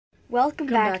Welcome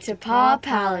back to Paw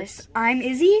Palace. I'm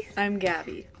Izzy. I'm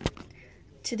Gabby.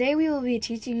 Today we will be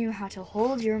teaching you how to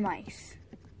hold your mice.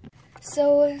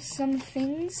 So some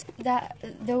things that,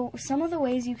 some of the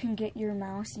ways you can get your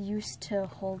mouse used to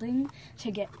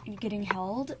getting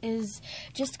held is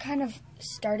just kind of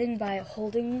starting by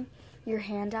holding your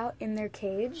hand out in their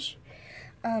cage,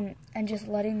 and just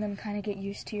letting them kind of get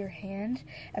used to your hand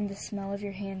and the smell of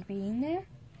your hand being there.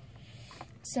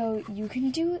 So you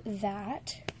can do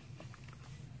that.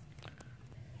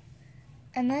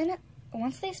 And then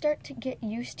once they start to get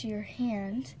used to your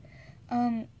hand,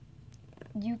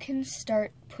 you can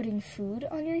start putting food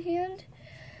on your hand,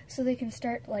 so they can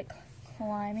start like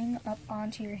climbing up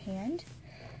onto your hand,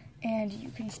 and you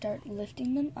can start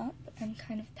lifting them up and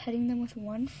kind of petting them with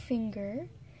one finger,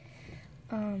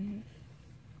 and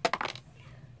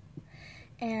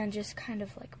just kind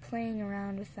of like playing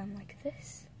around with them like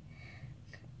this,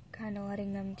 kind of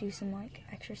letting them do some like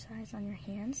exercise on your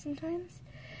hands sometimes.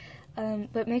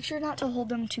 But make sure not to hold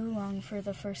them too long for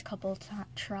the first couple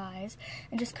tries,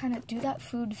 and just kind of do that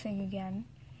food thing again,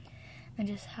 and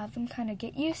just have them kind of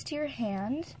get used to your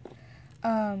hand.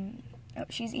 Oh,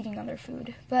 she's eating other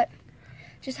food, but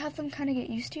just have them kind of get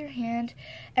used to your hand,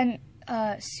 and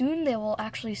soon they will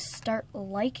actually start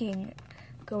liking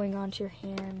going onto your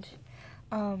hand,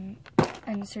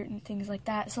 and certain things like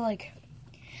that. So like,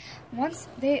 once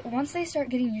they start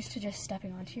getting used to just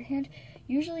stepping onto your hand,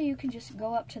 usually you can just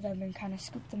go up to them and kind of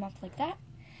scoop them up like that,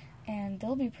 and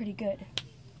they'll be pretty good.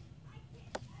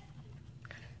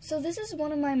 So this is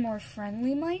one of my more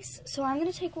friendly mice, so I'm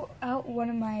going to take out one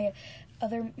of my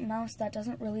other mouse that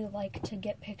doesn't really like to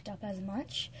get picked up as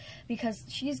much, because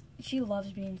she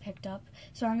loves being picked up,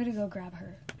 so I'm going to go grab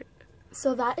her.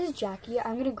 So that is Jackie.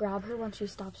 I'm going to grab her once she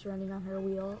stops running on her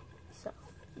wheel. So,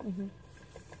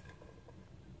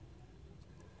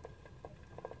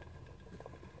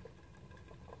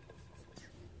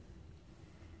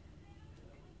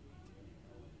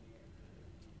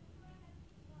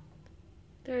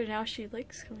 There, now she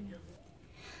likes coming up.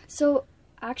 So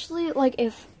actually, like,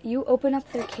 if you open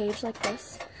up their cage like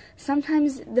this,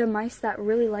 sometimes the mice that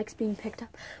really likes being picked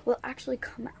up will actually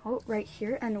come out right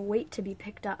here and wait to be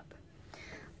picked up.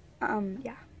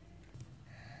 Yeah.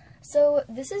 So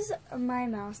this is my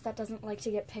mouse that doesn't like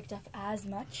to get picked up as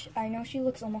much. I know she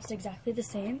looks almost exactly the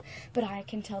same, but I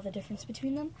can tell the difference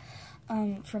between them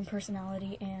from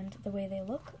personality and the way they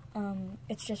look.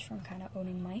 It's just from kind of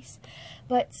owning mice.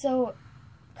 But so,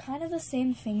 kind of the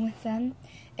same thing with them,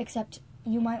 except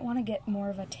you might want to get more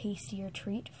of a tastier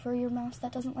treat for your mouse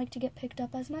that doesn't like to get picked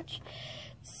up as much.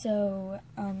 So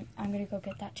I'm going to go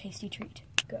get that tasty treat.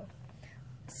 Go.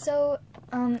 So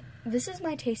this is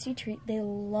my tasty treat. They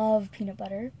love peanut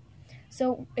butter.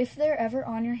 So if they're ever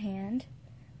on your hand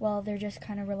while they're just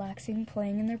kind of relaxing,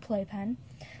 playing in their playpen.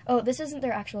 Oh, this isn't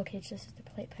their actual cage, this is the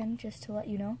playpen, just to let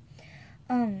you know.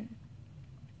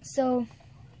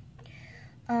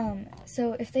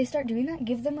 So if they start doing that,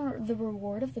 give them the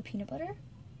reward of the peanut butter,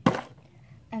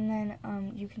 and then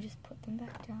you can just put them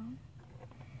back down,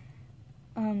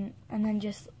 and then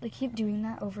just like keep doing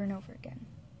that over and over again.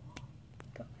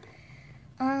 Go.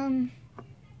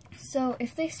 So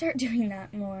if they start doing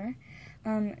that more,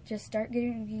 just start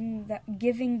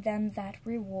giving them that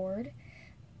reward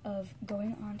of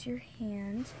going onto your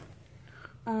hand,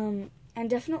 and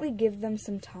definitely give them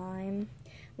some time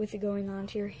with it going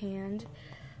onto your hand.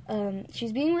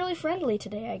 She's being really friendly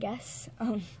today, I guess.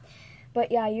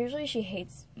 But yeah, usually she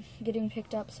hates getting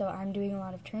picked up, so I'm doing a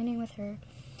lot of training with her.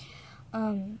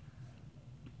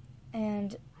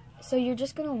 And so you're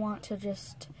just going to want to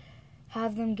just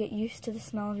have them get used to the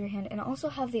smell of your hand, and also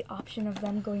have the option of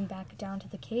them going back down to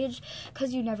the cage,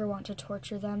 because you never want to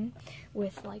torture them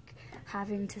with like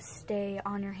having to stay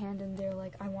on your hand and they're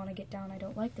like, I want to get down, I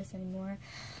don't like this anymore.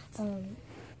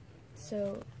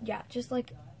 So yeah, just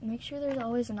like make sure there's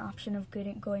always an option of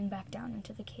going back down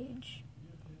into the cage.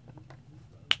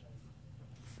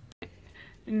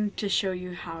 And to show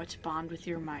you how to bond with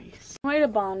your mice. One way to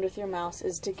bond with your mouse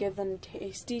is to give them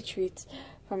tasty treats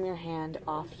from your hand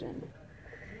often.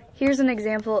 Here's an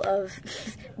example of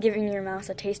giving your mouse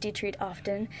a tasty treat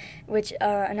often, which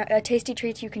a tasty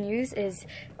treat you can use is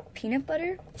peanut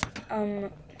butter.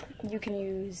 You can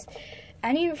use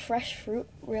any fresh fruit,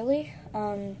 really.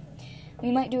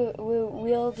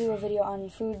 We'll do a video on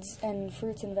foods and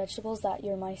fruits and vegetables that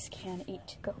your mice can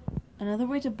eat. Go. Another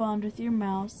way to bond with your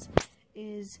mouse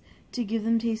is to give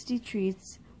them tasty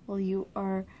treats while you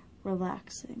are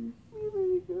relaxing.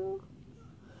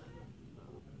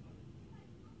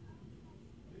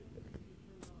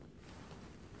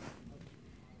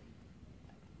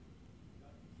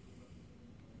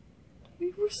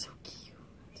 You were so cute.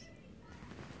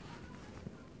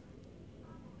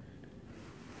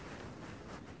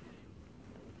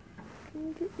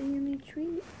 Come get a yummy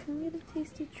treat. Come get a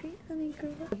tasty treat, honey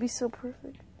girl. That'd be so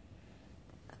perfect.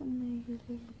 Come here,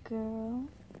 little girl.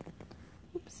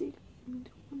 Oopsie.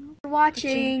 For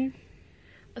watching.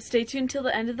 Stay tuned till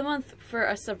the end of the month for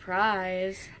a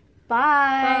surprise.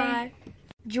 Bye.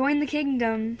 Join the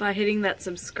kingdom By hitting that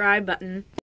subscribe button.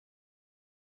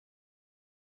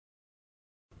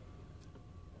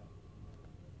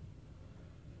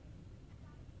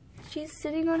 She's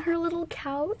sitting on her little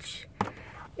couch.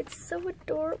 It's so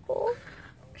adorable.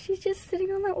 She's just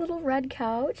sitting on that little red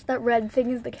couch. That red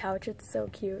thing is the couch. It's so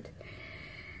cute.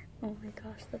 Oh my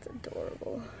gosh, that's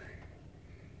adorable.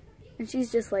 And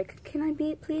she's just like, can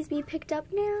I please be picked up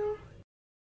now?